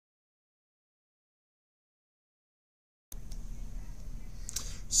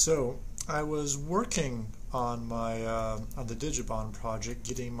So I was working on my on the Digibond project,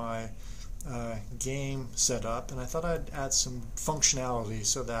 getting my game set up, and I thought I'd add some functionality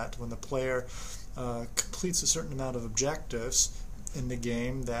so that when the player completes a certain amount of objectives in the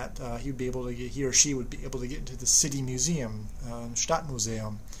game, that he or she would be able to get into the city museum,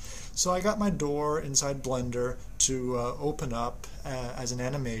 Stadtmuseum. So I got my door inside Blender to open up as an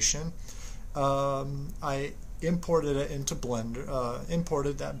animation. I imported it into Blender,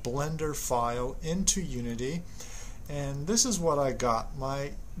 imported that Blender file into Unity, and this is what I got.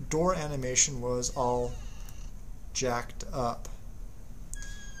 My door animation was all jacked up.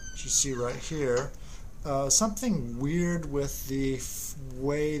 As you see right here, something weird with the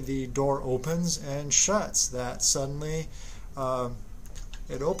way the door opens and shuts, that suddenly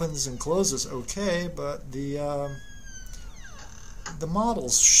it opens and closes okay, but the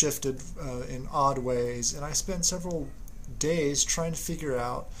models shifted in odd ways, and I spent several days trying to figure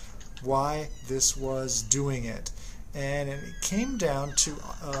out why this was doing it. And it came down to,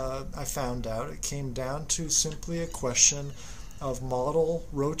 I found out, it came down to simply a question of model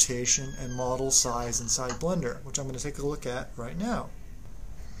rotation and model size inside Blender, which I'm going to take a look at right now.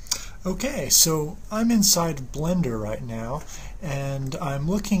 Okay, so I'm inside Blender right now, and I'm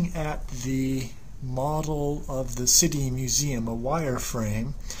looking at the model of the city museum, a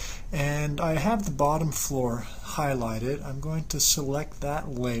wireframe, and I have the bottom floor highlighted. I'm going to select that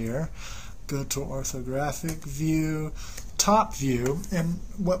layer, go to orthographic view, top view, and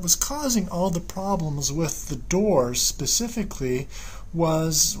what was causing all the problems with the doors specifically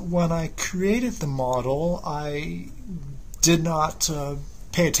was when I created the model, I did not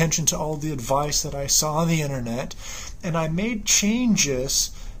pay attention to all the advice that I saw on the internet, and I made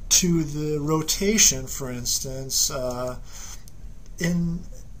changes to the rotation, for instance, in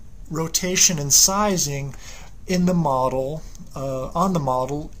rotation and sizing in the model, on the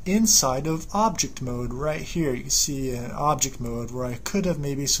model inside of object mode right here. You see an object mode where I could have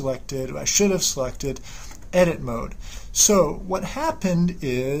maybe selected, I should have selected edit mode. So what happened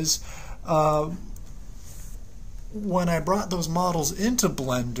is when I brought those models into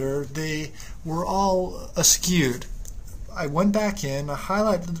Blender, they were all askewed. I went back in, I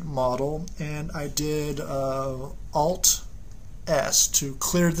highlighted the model, and I did Alt S to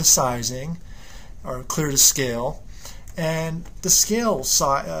clear the sizing, or clear the scale, and the scale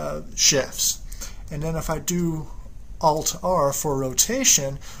shifts. And then if I do Alt R for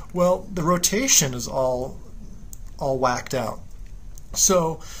rotation, well, the rotation is all whacked out.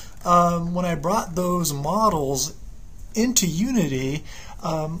 So when I brought those models into Unity,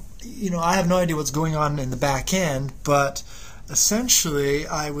 I have no idea what's going on in the back end, but essentially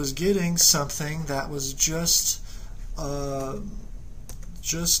I was getting something that was just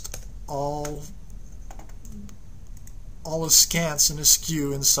all askance and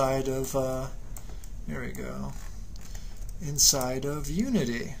askew inside of there we go, inside of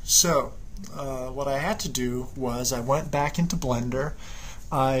Unity. So what I had to do was I went back into Blender,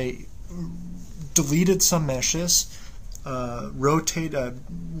 I deleted some meshes,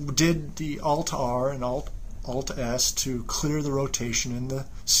 did the Alt R and Alt S to clear the rotation and the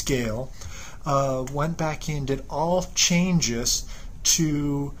scale, went back in, did all changes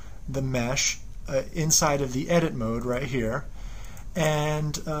to the mesh inside of the edit mode right here,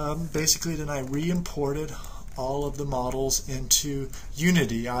 and basically then I re-imported all of the models into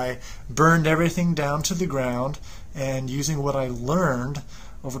Unity. I burned everything down to the ground, and using what I learned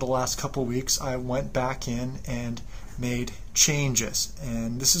over the last couple weeks, I went back in and made changes,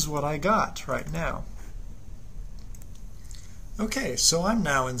 and this is what I got right now. Okay, so I'm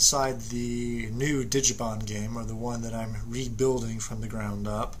now inside the new Digibond game, or the one that I'm rebuilding from the ground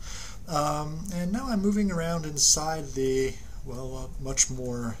up, and now I'm moving around inside the, well, much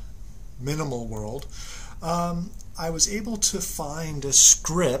more minimal world. I was able to find a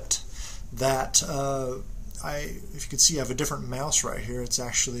script that if you can see, I have a different mouse right here. It's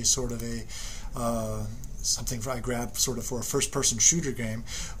actually sort of a something I grabbed sort of for a first-person shooter game.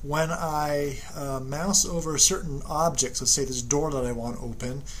 When I mouse over certain objects, let's say this door that I want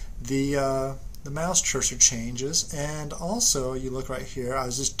open, the mouse cursor changes, and also you look right here. I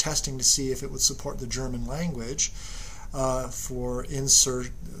was just testing to see if it would support the German language for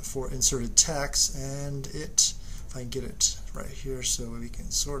inserted text, and it, if I can get it right here so we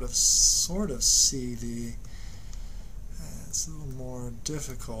can sort of see the. It's a little more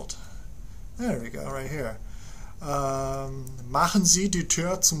difficult. There we go, right here. Machen Sie die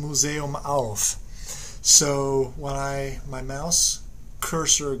Tür zum Museum auf. So when my mouse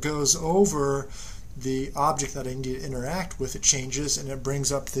cursor goes over the object that I need to interact with, it changes and it brings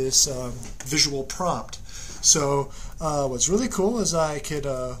up this visual prompt. So what's really cool is I could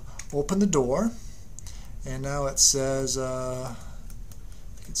open the door, and now it says,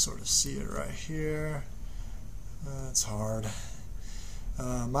 you can sort of see it right here. It's hard.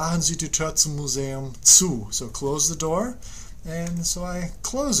 Machen Sie die Tür zum Museum zu. So close the door, and so I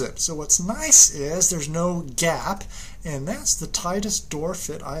close it. So what's nice is there's no gap, and that's the tightest door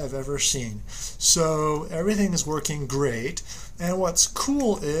fit I have ever seen. So everything is working great. And what's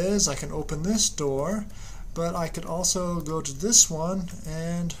cool is I can open this door, but I could also go to this one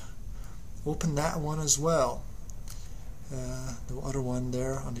and open that one as well. The other one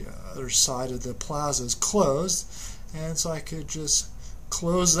there on the other side of the plaza is closed, and so I could just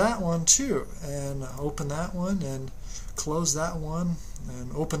close that one too, and open that one, and close that one,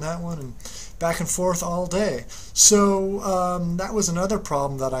 and open that one, and back and forth all day. So that was another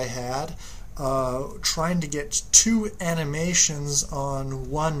problem that I had, trying to get two animations on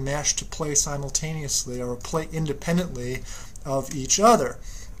one mesh to play simultaneously or play independently of each other.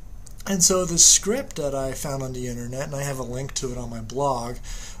 And so the script that I found on the internet, and I have a link to it on my blog,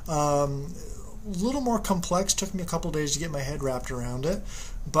 a little more complex, took me a couple days to get my head wrapped around it,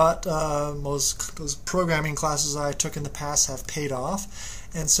 but those programming classes I took in the past have paid off,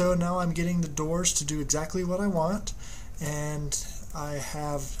 and so now I'm getting the doors to do exactly what I want, and I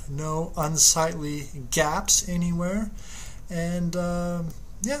have no unsightly gaps anywhere, and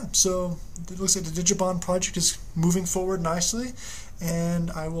yeah, so it looks like the Digibond project is moving forward nicely, and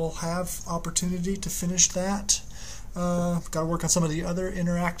I will have opportunity to finish that. Got to work on some of the other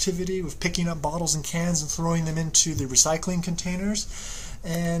interactivity with picking up bottles and cans and throwing them into the recycling containers,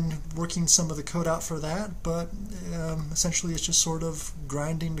 and working some of the code out for that, but essentially it's just sort of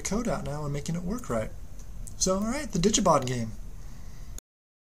grinding the code out now and making it work right. So alright, the Digibond game.